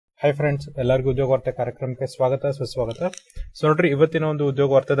Hi friends, ಎಲ್ಲರಿಗೂ ಉದ್ಯೋಗ ವಾರ್ತೆ ಕಾರ್ಯಕ್ರಮಕ್ಕೆ ಸ್ವಾಗತ ಸುಸ್ವಾಗತ. ಸೊ ನೋಡ್ರಿ, ಇವತ್ತಿನ ಒಂದು ಉದ್ಯೋಗ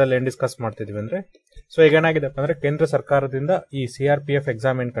ವಾರ್ತೆದಲ್ಲಿ ಏನ್ ಡಿಸ್ಕಸ್ ಮಾಡ್ತಿದ್ವಿ ಅಂದ್ರೆ, ಸೊ ಈಗ ಏನಾಗಿದೆಪ್ಪ ಅಂದ್ರೆ ಕೇಂದ್ರ ಸರ್ಕಾರದಿಂದ ಈ CRPF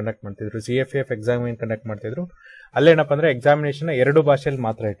ಎಕ್ಸಾಮ್ ಏನ್ ಕಂಡಕ್ಟ್ ಮಾಡ್ತಿದ್ರು, CFF ಎಕ್ಸಾಮ್ ಏನ್ ಕಂಡಕ್ಟ್ ಮಾಡ್ತಿದ್ರು, ಅಲ್ಲೇನಪ್ಪ ಅಂದ್ರೆ ಎಕ್ಸಾಮಿನೇಷನ್ ಎರಡು ಭಾಷೆಯಲ್ಲಿ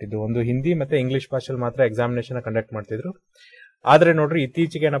ಮಾತ್ರ ಇಟ್ಟಿದ್ದು, ಒಂದು ಹಿಂದಿ ಮತ್ತೆ ಇಂಗ್ಲಿಷ್ ಭಾಷೆಯಲ್ಲಿ ಮಾತ್ರ ಎಕ್ಸಾಮಿನೇಷನ್ ಕಂಡಕ್ಟ್ ಮಾಡ್ತಿದ್ರು. ಆದ್ರೆ ನೋಡ್ರಿ,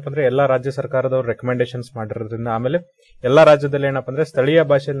 ಇತ್ತೀಚೆಗೆ ಏನಪ್ಪ ಅಂದ್ರೆ ಎಲ್ಲಾ ರಾಜ್ಯ ಸರ್ಕಾರದವ್ರು ರೆಕಮೆಂಡೇಶನ್ಸ್ ಮಾಡಿರೋದ್ರಿಂದ, ಆಮೇಲೆ ಎಲ್ಲಾ ರಾಜ್ಯದಲ್ಲಿ ಏನಪ್ಪ ಅಂದ್ರೆ ಸ್ಥಳೀಯ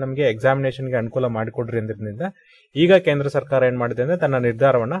ಭಾಷೆಯಲ್ಲಿ ನಮಗೆ ಎಕ್ಸಾಮಿನೇಷನ್ಗೆ ಅನುಕೂಲ ಮಾಡಿಕೊಡ್ರಿ ಅಂದ್ರಿಂದ ಈಗ ಕೇಂದ್ರ ಸರ್ಕಾರ ಏನ್ ಮಾಡಿದೆ ಅಂದ್ರೆ ತನ್ನ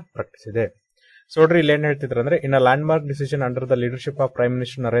ನಿರ್ಧಾರವನ್ನ ಪ್ರಕಟಿಸಿದೆ. ಸೊ ನೋಡ್ರಿ, ಇಲ್ಲಿ ಏನ್ ಹೇಳ್ತಿದ್ರು ಅಂದ್ರೆ, ಇನ್ a land mark decision under the leadership of prime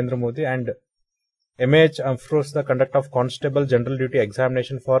minister Narendra Modi and MH approves the conduct of constable general duty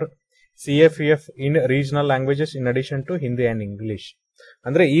examination for CFF in regional languages in addition to Hindi and English.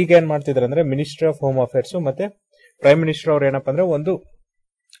 ಅಂದ್ರೆ ಈಗ ಏನ್ ಮಾಡ್ತಿದ್ರು ಅಂದ್ರೆ ministry of home affairs ಮತ್ತೆ prime minister ಅವ್ರು ಏನಪ್ಪ ಅಂದ್ರೆ ಒಂದು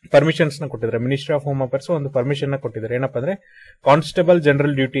ಪರ್ಮಿಷನ್ಸ್ ನ ಕೊಟ್ಟಿದ್ದಾರೆ. ಮಿನಿಸ್ಟ್ರಿ ಆಫ್ ಹೋಮ್ ಅಫೇರ್ಸ್ ಒಂದು ಪರ್ಮಿಷನ್ ನ ಕೊಟ್ಟಿದ್ದಾರೆ. ಏನಪ್ಪ ಅಂದ್ರೆ ಕಾನ್ಸ್ಟೇಬಲ್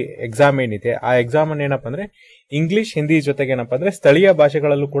ಜನರಲ್ ಡ್ಯೂಟಿ ಎಕ್ಸಾಮ್ ಏನಿದೆ, ಆ ಎಕ್ಸಾಮ್ ಅನ್ನು ಏನಪ್ಪ ಅಂದ್ರೆ ಇಂಗ್ಲಿಷ್ ಹಿಂದಿ ಜೊತೆಗೆ ಏನಪ್ಪ ಅಂದ್ರೆ ಸ್ಥಳೀಯ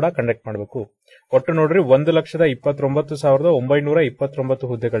ಭಾಷೆಗಳಲ್ಲೂ ಕೂಡ ಕಂಡಕ್ಟ್ ಮಾಡಬೇಕು. ಒಟ್ಟು ನೋಡ್ರಿ 1,29,929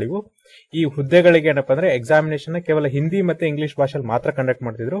 ಹುದ್ದೆಗಳಿವು. ಈ ಹುದ್ದೆಗಳಿಗೆ ಏನಪ್ಪ ಅಂದ್ರೆ ಎಕ್ಸಾಮಿನೇಷನ್ ಕೇವಲ ಹಿಂದಿ ಮತ್ತೆ ಇಂಗ್ಲಿಷ್ ಭಾಷೆಯಲ್ಲಿ ಮಾತ್ರ ಕಂಡಕ್ಟ್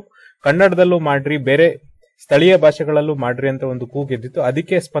ಮಾಡ್ತಿದ್ರು. ಕನ್ನಡದಲ್ಲೂ ಮಾಡ್ರಿ, ಬೇರೆ ಸ್ಥಳೀಯ ಭಾಷೆಗಳಲ್ಲೂ ಮಾಡ್ರಿ ಅಂತ ಒಂದು ಕೂಗಿದ್ದಿತ್ತು.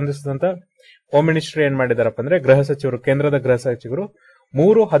 ಅದಕ್ಕೆ ಸ್ಪಂದಿಸಿದಂತ ಹೋಮ್ ಮಿನಿಸ್ಟ್ರಿ ಏನ್ ಮಾಡಿದಾರಪ್ಪ ಅಂದ್ರೆ ಗೃಹ ಸಚಿವರು, ಕೇಂದ್ರದ ಗೃಹ ಸಚಿವರು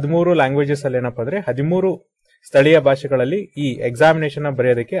 13 ಲ್ಯಾಂಗ್ವೇಜಸ್ ಅಲ್ಲಿ ಏನಪ್ಪ ಅಂದ್ರೆ 13 ಸ್ಥಳೀಯ ಭಾಷೆಗಳಲ್ಲಿ ಈ ಎಕ್ಸಾಮಿನೇಷನ್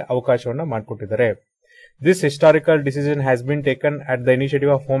ಬರೆಯೋದಕ್ಕೆ ಅವಕಾಶವನ್ನ ಮಾಡಿಕೊಟ್ಟಿದ್ದಾರೆ. This historical decision has been taken at the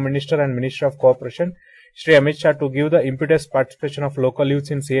initiative of home minister and minister of cooperation Shri Amit Shah to give the ಇಂಪಿಟಸ್ participation of local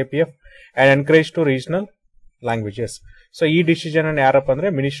youths in CAPF and encourage to regional languages. So ಈ decision ಅನ್ನು ಯಾರಪ್ಪ ಅಂದ್ರೆ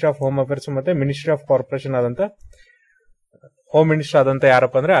ministry of home affairs ಮತ್ತೆ ministry of corporation ಆದಂತ home minister ಆದಂತ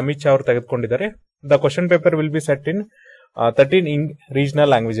ಯಾರಪ್ಪ ಅಂದ್ರೆ ಅಮಿತ್ ಶಾ ಅವರು ತೆಗೆದುಕೊಂಡಿದ್ದಾರೆ. The question paper will be set in 13 in regional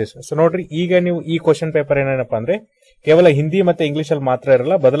languages. So ನೋಡ್ರಿ, ಈಗ ನೀವು ಈ ಕ್ವಶನ್ ಪೇಪರ್ ಏನೇನಪ್ಪ ಅಂದ್ರೆ ಕೇವಲ ಹಿಂದಿ ಮತ್ತೆ ಇಂಗ್ಲಿಷ್ ಅಲ್ಲಿ ಮಾತ್ರ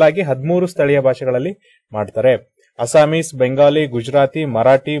ಇರಲ್ಲ, ಬದಲಾಗಿ 13 ಸ್ಥಳೀಯ ಭಾಷೆಗಳಲ್ಲಿ ಮಾಡ್ತಾರೆ. ಅಸ್ಸಾಮೀಸ್, ಬೆಂಗಾಲಿ, ಗುಜರಾತಿ,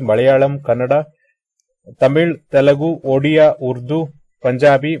 ಮರಾಠಿ, ಮಲಯಾಳಂ, ಕನ್ನಡ, ತಮಿಳ್, ತೆಲುಗು, ಒಡಿಯಾ, ಉರ್ದು,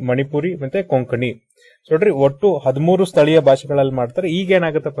 ಪಂಜಾಬಿ, ಮಣಿಪುರಿ ಮತ್ತೆ ಕೊಂಕಣಿ. ನೋಡ್ರಿ, ಒಟ್ಟು 13 ಸ್ಥಳೀಯ ಭಾಷೆಗಳಲ್ಲಿ ಮಾಡ್ತಾರೆ. ಈಗ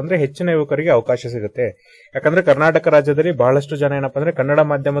ಏನಾಗುತ್ತಪ್ಪ ಅಂದ್ರೆ ಹೆಚ್ಚಿನ ಯುವಕರಿಗೆ ಅವಕಾಶ ಸಿಗುತ್ತೆ. ಯಾಕಂದ್ರೆ ಕರ್ನಾಟಕ ರಾಜ್ಯದಲ್ಲಿ ಬಹಳಷ್ಟು ಜನ ಏನಪ್ಪ ಅಂದ್ರೆ ಕನ್ನಡ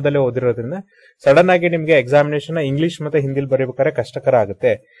ಮಾಧ್ಯಮದಲ್ಲೇ ಓದಿರೋದ್ರಿಂದ ಸಡನ್ ಆಗಿ ನಿಮಗೆ ಎಕ್ಸಾಮಿನೇಷನ್ ಇಂಗ್ಲಿಷ್ ಮತ್ತೆ ಹಿಂದಿಲಿ ಬರೀಬೇಕಾದ್ರೆ ಕಷ್ಟಕರ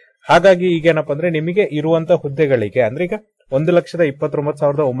ಆಗುತ್ತೆ. ಹಾಗಾಗಿ ಈಗ ಏನಪ್ಪ ಅಂದ್ರೆ ನಿಮಗೆ ಇರುವಂತ ಹುದ್ದೆಗಳಿಗೆ ಅಂದ್ರೆ ಈಗ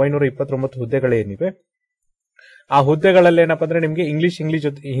 1,29,929 ಹುದ್ದೆಗಳೇನಿವೆ, ಆ ಹುದ್ದೆಗಳಲ್ಲಿ ಏನಪ್ಪ ಅಂದ್ರೆ ನಿಮಗೆ ಇಂಗ್ಲಿಷ್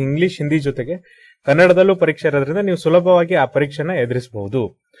ಹಿಂದಿ ಜೊತೆಗೆ ಕನ್ನಡದಲ್ಲೂ ಪರೀಕ್ಷೆ ಇರೋದ್ರಿಂದ ನೀವು ಸುಲಭವಾಗಿ ಆ ಪರೀಕ್ಷೆನ ಎದುರಿಸಬಹುದು.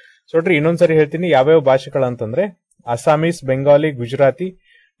 ನೋಡ್ರಿ, ಇನ್ನೊಂದ್ಸರಿ ಹೇಳ್ತೀನಿ ಯಾವ್ಯಾವ ಭಾಷೆಗಳಂತಂದ್ರೆ ಅಸ್ಸಾಮೀಸ್, ಬೆಂಗಾಲಿ, ಗುಜರಾತಿ,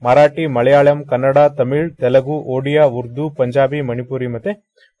 ಮರಾಠಿ, ಮಲಯಾಳಂ, ಕನ್ನಡ, ತಮಿಳ್, ತೆಲುಗು, ಒಡಿಯಾ, ಉರ್ದು, ಪಂಜಾಬಿ, ಮಣಿಪುರಿ ಮತ್ತೆ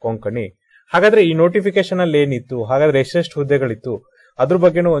ಕೊಂಕಣಿ. ಹಾಗಾದ್ರೆ ಈ ನೋಟಿಫಿಕೇಶನ್ ಅಲ್ಲಿ ಏನಿತ್ತು, ಹಾಗಾದ್ರೆ ಎಷ್ಟೆಷ್ಟು ಹುದ್ದೆಗಳಿತ್ತು, ಅದ್ರ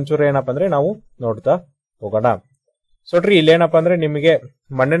ಬಗ್ಗೆನೂ ಒಂಚೂರು ಏನಪ್ಪ ಅಂದ್ರೆ ನಾವು ನೋಡ್ತಾ ಹೋಗೋಣ. ನೋಡ್ರಿ, ಇಲ್ಲಿ ಏನಪ್ಪಾ ಅಂದ್ರೆ ನಿಮಗೆ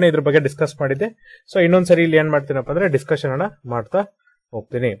ಮೊನ್ನೆನೇ ಇದ್ರ ಬಗ್ಗೆ ಡಿಸ್ಕಸ್ ಮಾಡಿದ್ದೆ. ಸೊ ಇನ್ನೊಂದ್ಸರಿ ಇಲ್ಲಿ ಏನ್ ಮಾಡ್ತೀನಪ್ಪ ಅಂದ್ರೆ ಡಿಸ್ಕಷನ್ ಅನ್ನ ಮಾಡ್ತಾ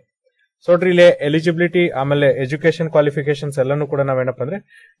ಹೋಗ್ತೀನಿ. ನೋಡ್ರಿ, ಇಲ್ಲಿ ಎಲಿಜಿಬಿಲಿಟಿ ಆಮೇಲೆ ಎಜುಕೇಶನ್ ಕ್ವಾಲಿಫಿಕೇಶನ್ಸ್ ಎಲ್ಲಾನು ಕೂಡ ನಾವೇನಪ್ಪ ಅಂದ್ರೆ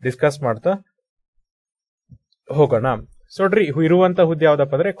ಡಿಸ್ಕಸ್ ಮಾಡ್ತಾ ಹೋಗೋಣ. ನೋಡ್ರಿ, ಇರುವಂತ ಹುದ್ದೆ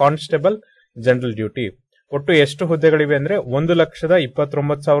ಯಾವ್ದಪ್ಪ ಅಂದ್ರೆ ಕಾನ್ಸ್ಟೇಬಲ್ ಜನರಲ್ ಡ್ಯೂಟಿ. ಒಟ್ಟು ಎಷ್ಟು ಹುದ್ದೆಗಳಿವೆ ಅಂದ್ರೆ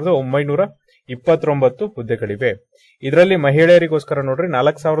 1,29,929 ಹುದ್ದೆಗಳಿವೆ. ಇದರಲ್ಲಿ ಮಹಿಳೆಯರಿಗೋಸ್ಕರ ನೋಡ್ರಿ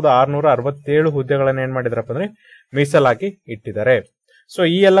 4,667 ಹುದ್ದೆಗಳನ್ನ ಏನ್ ಮಾಡಿದ್ರಪ್ಪ ಅಂದ್ರೆ ಮೀಸಲಾಗಿ ಇಟ್ಟಿದ್ದಾರೆ. ಸೊ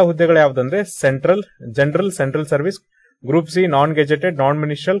ಈ ಎಲ್ಲಾ ಹುದ್ದೆಗಳು ಯಾವ್ದಂದ್ರೆ general central service, group C, ನಾನ್ ಗೆಜೆಟೆಡ್, ನಾನ್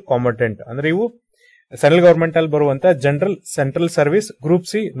ಮಿನಿಸ್ಟ್ರಲ್, ಕಾಂಬಟೆಂಟ್. ಅಂದ್ರೆ ಇವು ಸೆಂಟ್ರಲ್ ಗವರ್ಮೆಂಟ್ ಅಲ್ಲಿ ಬರುವಂತ general central service, group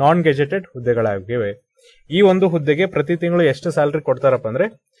C, ನಾನ್ ಗೆಜೆಟೆಡ್ ಹುದ್ದೆಗಳಾಗಿವೆ. ಈ ಒಂದು ಹುದ್ದೆಗೆ ಪ್ರತಿ ತಿಂಗಳು ಎಷ್ಟು ಸ್ಯಾಲರಿ ಕೊಡ್ತಾರಪ್ಪ ಅಂದ್ರೆ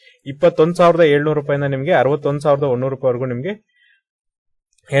 21,700 ರೂಪಾಯಿಂದ ನಿಮಗೆ 61,100 ರೂಪಾಯಿವರೆಗೂ ನಿಮಗೆ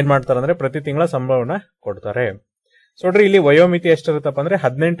ಏನ್ ಮಾಡ್ತಾರೆ ಅಂದ್ರೆ ಪ್ರತಿ ತಿಂಗಳ ಸಂಬಳವನ್ನ ಕೊಡ್ತಾರೆ. ನೋಡ್ರಿ, ಇಲ್ಲಿ ವಯೋಮಿತಿ ಎಷ್ಟಿರುತ್ತಪ್ಪ ಅಂದ್ರೆ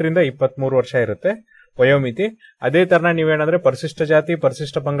 18ರಿಂದ 23 ವರ್ಷ ಇರುತ್ತೆ ವಯೋಮಿತಿ. ಅದೇ ತರನ ನೀವೇನಂದ್ರೆ ಪರಿಶಿಷ್ಟ ಜಾತಿ,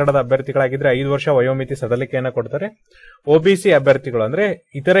 ಪರಿಶಿಷ್ಟ ಪಂಗಡದ ಅಭ್ಯರ್ಥಿಗಳಾಗಿದ್ರೆ 5 ವರ್ಷ ವಯೋಮಿತಿ ಸಡಲಿಕೆಯನ್ನ ಕೊಡ್ತಾರೆ. OBC ಅಭ್ಯರ್ಥಿಗಳು ಅಂದ್ರೆ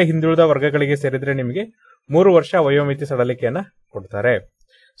ಇತರೆ ಹಿಂದುಳಿದ ವರ್ಗಗಳಿಗೆ ಸೇರಿದ್ರೆ ನಿಮಗೆ 3 ವರ್ಷ ವಯೋಮಿತಿ ಸಡಲಿಕೆಯನ್ನ ಕೊಡ್ತಾರೆ.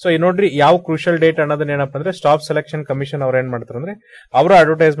 ಸೊ ಈ ನೋಡ್ರಿ, ಯಾವ ಕ್ರೂಷಿಯಲ್ ಡೇಟ್ ಅನ್ನೋದನ್ನ ಏನಪ್ಪ ಅಂದ್ರೆ ಸ್ಟಾಫ್ ಸೆಲೆಕ್ಷನ್ ಕಮಿಷನ್ ಅವ್ರು ಏನ್ ಮಾಡ್ತಾರೆ ಅಂದ್ರೆ ಅವರ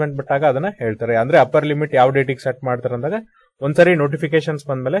ಅಡ್ವರ್ಟೈಸ್ಮೆಂಟ್ ಬಿಟ್ಟಾಗ ಅದನ್ನ ಹೇಳ್ತಾರೆ. ಅಂದ್ರೆ ಅಪ್ಪರ್ ಲಿಮಿಟ್ ಯಾವ ಡೇಟಿಗೆ ಸೆಟ್ ಮಾಡ್ತಾರೆ ಅಂದಾಗ ಒಂದ್ಸರಿ ನೋಟಿಫಿಕೇಶನ್ಸ್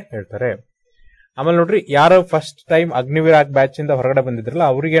ಬಂದ್ಮೇಲೆ ಹೇಳ್ತಾರೆ. ಆಮೇಲೆ ನೋಡ್ರಿ, ಯಾರು ಫಸ್ಟ್ ಟೈಮ್ ಅಗ್ನಿವೀರ್ ಬ್ಯಾಚ್ ಇಂದ ಹೊರಗಡೆ ಬಂದಿದ್ರಲ್ಲ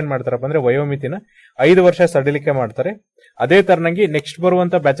ಅವ್ರಿಗೆ ಏನ್ ಮಾಡ್ತಾರಪ್ಪ ಅಂದ್ರೆ ವಯೋಮಿತಿನ 5 ವರ್ಷ ಸಡಿಲಿಕೆ ಮಾಡ್ತಾರೆ. ಅದೇ ತರನಾಗಿ ನೆಕ್ಸ್ಟ್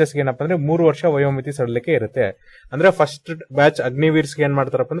ಬರುವಂತ ಬ್ಯಾಚಸ್ ಏನಪ್ಪ ಅಂದ್ರೆ 3 ವರ್ಷ ವಯೋಮಿತಿ ಸಡಿಲಿಕೆ ಇರುತ್ತೆ. ಅಂದ್ರೆ ಫಸ್ಟ್ ಬ್ಯಾಚ್ ಅಗ್ನಿವೀರ್ಸ್ ಏನ್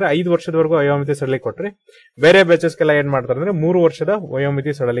ಮಾಡ್ತಾರಪ್ಪ ಅಂದ್ರೆ 5 ವರ್ಷದವರೆಗೂ ವಯೋಮಿತಿ ಸಡಿಲಿಕೆ ಕೊಟ್ರೆ, ಬೇರೆ ಬ್ಯಾಚಸ್ಗೆಲ್ಲ ಏನ್ ಮಾಡ್ತಾರೆ ಅಂದ್ರೆ 3 ವರ್ಷದ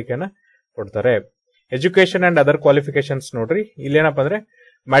ವಯೋಮಿತಿ ಸಡಿಲಿಕೆಯನ್ನ ಕೊಡ್ತಾರೆ. ಎಜುಕೇಶನ್ ಅಂಡ್ ಅದರ್ ಕ್ವಾಲಿಫಿಕೇಶನ್ಸ್ ನೋಡ್ರಿ, ಇಲ್ಲೇನಪ್ಪ ಅಂದ್ರೆ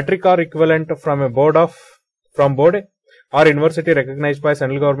matrix or equivalent from board or university recognized by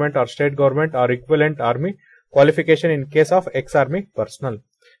central government or state government or equivalent army qualification in case of ex-army personnel.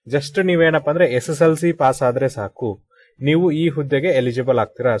 Just ನೀವೇನಪ್ಪ ಅಂದ್ರೆ SSLC ಪಾಸ್ ಆದ್ರೆ ಸಾಕು. ನೀವು ಈ ಹುದ್ದೆಗೆ ಎಲಿಜಿಬಲ್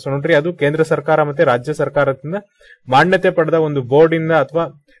ಆಗ್ತೀರಾ. So ನೋಡ್ರಿ, ಅದು ಕೇಂದ್ರ ಸರ್ಕಾರ ಮತ್ತೆ ರಾಜ್ಯ ಸರ್ಕಾರದಿಂದ ಮಾನ್ಯತೆ ಪಡೆದ ಒಂದು ಬೋರ್ಡ್ ಇಂದ ಅಥವಾ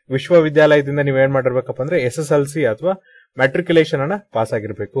ವಿಶ್ವವಿದ್ಯಾಲಯದಿಂದ ನೀವ್ ಏನ್ ಮಾಡಿರ್ಬೇಕಪ್ಪ ಅಂದ್ರೆ SSLC ಅಥವಾ ಮ್ಯಾಟ್ರಿಕ್ಯುಲೇಷನ್ ಅನ್ನ ಪಾಸ್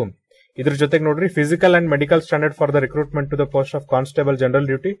ಆಗಿರ್ಬೇಕು. ಇದ್ರ ಜೊತೆಗೆ ನೋಡ್ರಿ, physical and medical standard for the recruitment to the post of constable general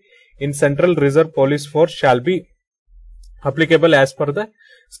duty in central reserve police force shall be applicable as per the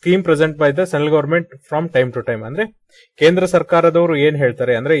scheme present by the central government from time to time. ಅಂದ್ರೆ ಕೇಂದ್ರ ಸರ್ಕಾರದವರು ಏನ್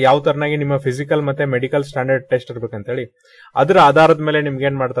ಹೇಳ್ತಾರೆ ಅಂದ್ರೆ ಯಾವ ತರನಾಗಿ ನಿಮ್ಮ physical ಮತ್ತೆ ಮೆಡಿಕಲ್ ಸ್ಟ್ಯಾಂಡರ್ಡ್ ಟೆಸ್ಟ್ ಇರ್ಬೇಕಂತ ಹೇಳಿ ಅದರ ಆಧಾರದ ಮೇಲೆ ನಿಮ್ಗೆ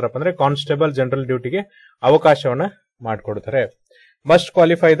ಏನ್ ಮಾಡ್ತಾರಪ್ಪ ಅಂದ್ರೆ ಕಾನ್ಸ್ಟೇಬಲ್ ಜನರಲ್ ಡ್ಯೂಟಿಗೆ ಅವಕಾಶವನ್ನ ಮಾಡಿಕೊಡ್ತಾರೆ. Must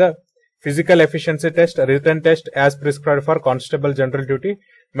qualify the physical efficiency test return test as prescribe for constable general duty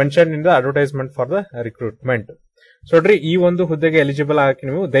mention in the advertisement for the recruitment. So ನೋಡ್ರಿ, ಈ ಒಂದು ಹುದ್ದೆಗೆ ಎಲಿಜಿಬಲ್ ಆಗಿ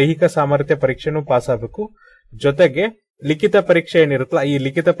ನೀವು ದೈಹಿಕ ಸಾಮರ್ಥ್ಯ ಪರೀಕ್ಷೆನೂ ಪಾಸ್ ಆಗಬೇಕು, ಜೊತೆಗೆ ಲಿಖಿತ ಪರೀಕ್ಷೆ ಏನಿರುತ್ತಲ್ಲ ಈ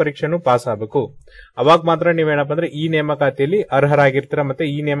ಲಿಖಿತ ಪರೀಕ್ಷೆನೂ ಪಾಸ್ ಆಗಬೇಕು. ಅವಾಗ ಮಾತ್ರ ನೀವೇನಪ್ಪ ಅಂದ್ರೆ ಈ ನೇಮಕಾತಿಯಲ್ಲಿ ಅರ್ಹರಾಗಿರ್ತೀರ, ಮತ್ತೆ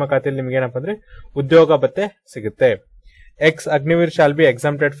ಈ ನೇಮಕಾತಿಯಲ್ಲಿ ನಿಮ್ಗೆ ಏನಪ್ಪ ಅಂದ್ರೆ ಉದ್ಯೋಗ ಭತ್ತೆ ಸಿಗುತ್ತೆ. X Agniveer shall be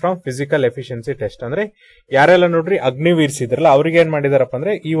exempted from physical efficiency test. ಅಂದ್ರೆ ಯಾರೆಲ್ಲ ನೋಡ್ರಿ ಅಗ್ನಿವೀರ್ಸಿದ್ರಲ್ಲ ಅವ್ರಿಗೆ ಏನ್ ಮಾಡಿದಾರಪ್ಪ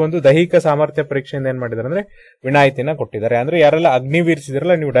ಅಂದ್ರೆ ಈ ಒಂದು ದೈಹಿಕ ಸಾಮರ್ಥ್ಯ ಪರೀಕ್ಷೆಯಿಂದ ಏನ್ ಮಾಡಿದಾರೆ ಅಂದ್ರೆ ವಿನಾಯಿತಿನ ಕೊಟ್ಟಿದ್ದಾರೆ. ಅಂದ್ರೆ ಯಾರೆಲ್ಲ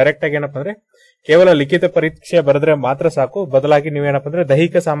ಅಗ್ನಿವೀರ್ಸಿದ್ರಲ್ಲ ನೀವು ಡೈರೆಕ್ಟ್ ಆಗಿ ಏನಪ್ಪ ಅಂದ್ರೆ ಕೇವಲ ಲಿಖಿತ ಪರೀಕ್ಷೆ ಬರೆದ್ರೆ ಮಾತ್ರ ಸಾಕು, ಬದಲಾಗಿ ನೀವೇನಪ್ಪ ಅಂದ್ರೆ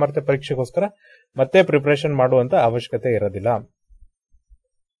ದೈಹಿಕ ಸಾಮರ್ಥ್ಯ ಪರೀಕ್ಷೆಗೋಸ್ಕರ ಮತ್ತೆ ಪ್ರಿಪರೇಷನ್ ಮಾಡುವಂತ ಅವಶ್ಯಕತೆ ಇರೋದಿಲ್ಲ.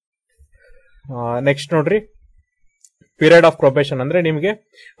 ನೆಕ್ಸ್ಟ್ ನೋಡ್ರಿ, ಪೀರಿಯಡ್ ಆಫ್ ಪ್ರೊಬೇಷನ್. ಅಂದ್ರೆ ನಿಮಗೆ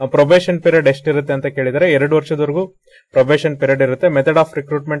ಪ್ರೊಬೇಷನ್ ಪೀರಿಯಡ್ ಎಷ್ಟಿರುತ್ತೆ ಅಂತ ಕೇಳಿದರೆ 2 ವರ್ಷದವರೆಗೂ ಪ್ರೊಬೇಷನ್ ಪೀರಿಯಡ್ ಇರುತ್ತೆ. Method of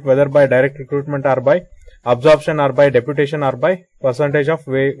recruitment weather by direct recruitment R by absorption R by deputation R by percentage of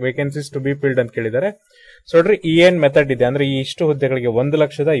vacancies to be filled ಅಂತ ಕೇಳಿದ್ದಾರೆ. ಸೊ ನೋಡ್ರಿ, ಈ ಏನ್ ಮೆಥಡ್ ಇದೆ ಅಂದ್ರೆ ಈ ಇಷ್ಟು ಹುದ್ದೆಗಳಿಗೆ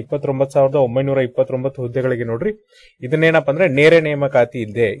 1,29,929 ಹುದ್ದೆಗಳಿಗೆ ನೋಡ್ರಿ ಇದನ್ನೇನಪ್ಪ ಅಂದ್ರೆ ನೇರ ನೇಮಕಾತಿ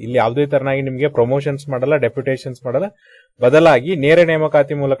ಇದೆ. ಇಲ್ಲಿ ಯಾವುದೇ ತರನಾಗಿ ನಿಮಗೆ ಪ್ರಮೋಷನ್ಸ್ ಮಾಡಲ್ಲ, ಡೆಪ್ಯುಟೇಷನ್ಸ್ ಮಾಡಲ್ಲ, ಬದಲಾಗಿ ನೇರ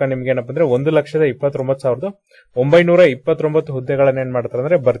ನೇಮಕಾತಿ ಮೂಲಕ ನಿಮ್ಗೆ ಏನಪ್ಪ ಅಂದ್ರೆ 1,29,929 ಹುದ್ದೆಗಳನ್ನ ಏನ್ ಮಾಡ್ತಾರೆ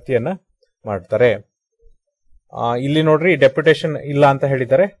ಅಂದ್ರೆ ಭರ್ತಿಯನ್ನ ಮಾಡ್ತಾರೆ. ಇಲ್ಲಿ ನೋಡ್ರಿ ಡೆಪ್ಯುಟೇಷನ್ ಇಲ್ಲ ಅಂತ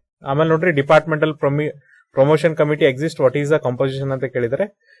ಹೇಳಿದ್ದಾರೆ. ಆಮೇಲೆ ನೋಡ್ರಿ departmental promotion committee exist, what is the composition ಅಂತ ಕೇಳಿದರೆ.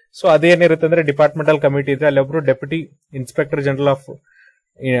 ಸೊ ಅದೇನಿರುತ್ತೆ ಅಂದ್ರೆ ಡಿಪಾರ್ಟ್ಮೆಂಟಲ್ ಕಮಿಟಿ ಇದ್ರೆ ಅಲ್ಲಿ ಒಬ್ರು ಡೆಪ್ಯೂಟಿ ಇನ್ಸ್ಪೆಕ್ಟರ್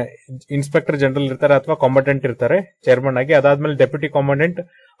ಜನರಲ್ ಇರ್ತಾರೆ ಅಥವಾ ಕಾಂಬಟೆಂಟ್ ಇರ್ತಾರೆ ಚೇರ್ಮನ್ ಆಗಿ. ಅದಾದ್ಮೇಲೆ ಡೆಪ್ಯೂಟಿ ಕಾಂಬಟೆಂಟ್,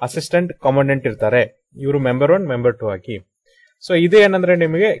 ಅಸಿಸ್ಟೆಂಟ್ ಕಾಂಬಟೆಂಟ್ ಇರ್ತಾರೆ, ಇವರು ಮೆಂಬರ್ 1 ಮೆಂಬರ್ 2 ಆಗಿ. ಸೊ ಇದು ಏನಂದ್ರೆ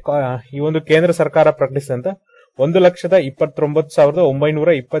ನಿಮಗೆ ಈ ಒಂದು ಕೇಂದ್ರ ಸರ್ಕಾರ ಪ್ರಕಟಿಸಿದಂತ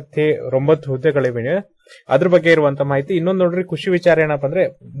 1,29,929 ಹುದ್ದೆಗಳಿವೆ, ಅದ್ರ ಬಗ್ಗೆ ಇರುವಂತ ಮಾಹಿತಿ. ಇನ್ನೊಂದು ನೋಡ್ರಿ ಖುಷಿ ವಿಚಾರ ಏನಪ್ಪ ಅಂದ್ರೆ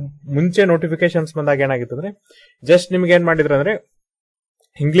ಮುಂಚೆ ನೋಟಿಫಿಕೇಶನ್ಸ್ ಬಂದಾಗ ಏನಾಗಿತ್ತು ಅಂದ್ರೆ ಜಸ್ಟ್ ನಿಮ್ಗೆ ಏನ್ ಮಾಡಿದ್ರು ಅಂದ್ರೆ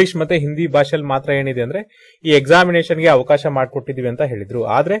ಇಂಗ್ಲಿಷ್ ಮತ್ತೆ ಹಿಂದಿ ಭಾಷೆಯಲ್ಲಿ ಮಾತ್ರ ಏನಿದೆ ಅಂದ್ರೆ ಈ ಎಕ್ಸಾಮಿನೇಷನ್ಗೆ ಅವಕಾಶ ಮಾಡಿಕೊಟ್ಟಿದೀವಿ ಅಂತ ಹೇಳಿದ್ರು.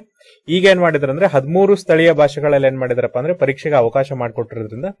 ಆದ್ರೆ ಈಗ ಏನ್ ಮಾಡಿದ್ರು ಅಂದ್ರೆ 13 ಸ್ಥಳೀಯ ಭಾಷೆಗಳಲ್ಲಿ ಏನ್ ಮಾಡಿದಾರಪ್ಪ ಅಂದ್ರೆ ಪರೀಕ್ಷೆಗೆ ಅವಕಾಶ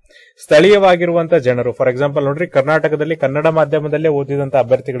ಮಾಡಿಕೊಟ್ಟಿರೋದ್ರಿಂದ ಸ್ಥಳೀಯವಾಗಿರುವಂತ ಜನರು, ಫಾರ್ ಎಕ್ಸಾಂಪಲ್ ನೋಡ್ರಿ ಕರ್ನಾಟಕದಲ್ಲಿ ಕನ್ನಡ ಮಾಧ್ಯಮದಲ್ಲೇ ಓದಿದಂತ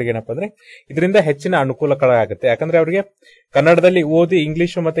ಅಭ್ಯರ್ಥಿಗಳಿಗೆ ಏನಪ್ಪ ಅಂದ್ರೆ ಇದರಿಂದ ಹೆಚ್ಚಿನ ಅನುಕೂಲಗಳಾಗುತ್ತೆ. ಯಾಕಂದ್ರೆ ಅವರಿಗೆ ಕನ್ನಡದಲ್ಲಿ ಓದಿ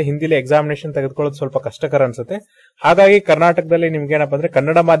ಇಂಗ್ಲಿಷ್ ಮತ್ತೆ ಹಿಂದಿಲಿ ಎಕ್ಸಾಮಿನೇಷನ್ ತೆಗೆದುಕೊಳ್ಳೋದು ಸ್ವಲ್ಪ ಕಷ್ಟಕರ ಅನ್ಸುತ್ತೆ. ಹಾಗಾಗಿ ಕರ್ನಾಟಕದಲ್ಲಿ ನಿಮ್ಗೆ ಏನಪ್ಪ ಅಂದ್ರೆ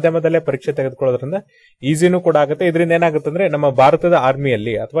ಕನ್ನಡ ಮಾಧ್ಯಮದಲ್ಲೇ ಪರೀಕ್ಷೆ ತೆಗೆದುಕೊಳ್ಳೋದ್ರಿಂದ ಈಸಿನೂ ಕೂಡ ಆಗುತ್ತೆ. ಇದರಿಂದ ಏನಾಗುತ್ತೆ ಅಂದ್ರೆ ನಮ್ಮ ಭಾರತದ ಆರ್ಮಿಯಲ್ಲಿ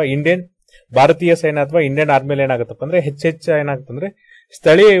ಅಥವಾ ಭಾರತೀಯ ಸೇನೆ ಅಥವಾ ಇಂಡಿಯನ್ ಆರ್ಮಿಯಲ್ಲಿ ಏನಾಗುತ್ತಪ್ಪ ಅಂದ್ರೆ ಹೆಚ್ಚೆಚ್ಚು ಏನಾಗುತ್ತೆ ಅಂದ್ರೆ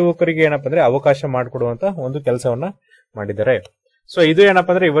ಸ್ಥಳೀಯ ಯುವಕರಿಗೆ ಏನಪ್ಪ ಅಂದ್ರೆ ಅವಕಾಶ ಮಾಡಿಕೊಡುವಂತ ಒಂದು ಕೆಲಸವನ್ನ ಮಾಡಿದ್ದಾರೆ. ಸೊ ಇದು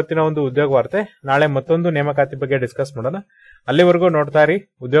ಏನಪ್ಪ ಅಂದ್ರೆ ಇವತ್ತಿನ ಒಂದು ಉದ್ಯೋಗ ವಾರ್ತೆ. ನಾಳೆ ಮತ್ತೊಂದು ನೇಮಕಾತಿ ಬಗ್ಗೆ ಡಿಸ್ಕಸ್ ಮಾಡೋಣ. ಅಲ್ಲಿವರೆಗೂ ನೋಡ್ತಾ ಇರಿ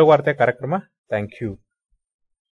ಉದ್ಯೋಗ ವಾರ್ತೆ ಕಾರ್ಯಕ್ರಮ. Thank you.